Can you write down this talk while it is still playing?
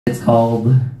It's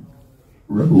called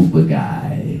Robe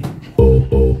Guy.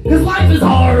 Cause life is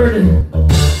hard.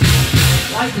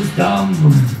 Life is dumb.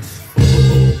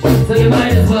 So you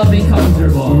might as well be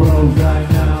comfortable. Robe Guy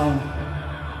now.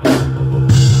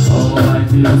 Oh, I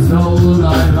feel so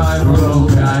alive. I'm a robe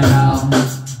guy now.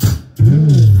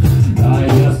 I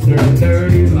just turned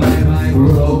 35. I'm a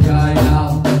robe guy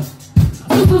now.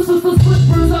 Slippers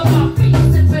on my feet,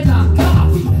 sipping on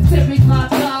coffee. Sipping my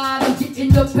God, I'm getting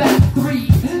the back three.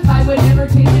 I would never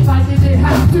change if I didn't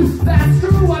have to. That's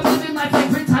true, I'm living like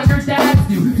retired dads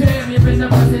do. Damn, you're in the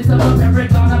presence of a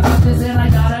parent on a this, and I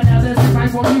got another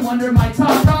surprise for you under my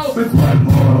taco. It's one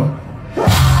more.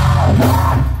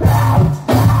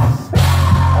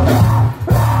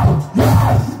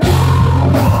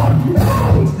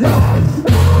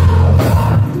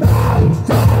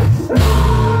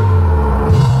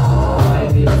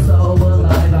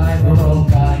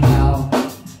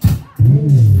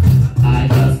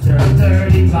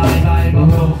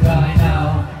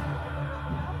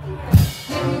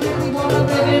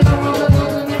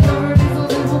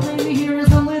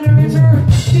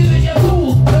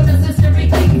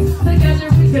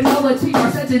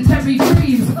 Heavy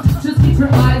dreams, just keep your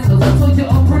eyes closed. That's what your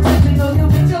own protection. Know you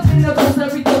wake up in the post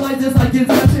every day like this, like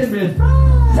Inception, man.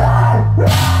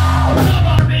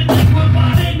 I've been liquid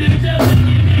body, new just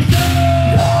give me show.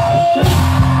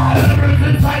 Ever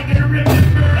since I can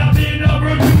remember, I've been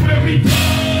over to every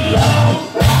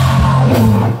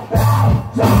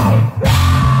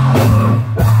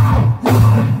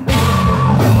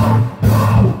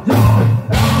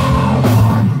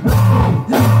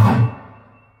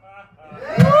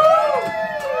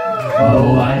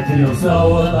Oh, I feel so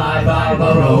alive, I'm a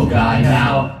robe guy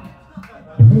now.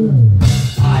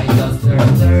 I just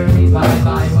turned 35,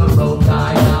 I'm a robe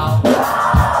guy now. Oh,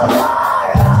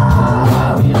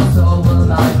 I feel so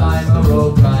alive, I'm a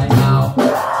robe guy now.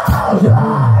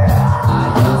 I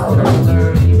just turned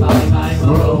 35, I'm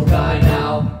a robe guy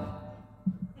now.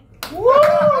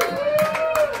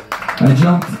 I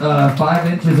jumped 5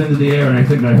 inches into the air and I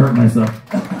think I hurt myself.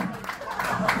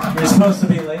 You're supposed to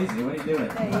be lazy. What are you doing?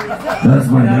 That's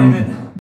my name.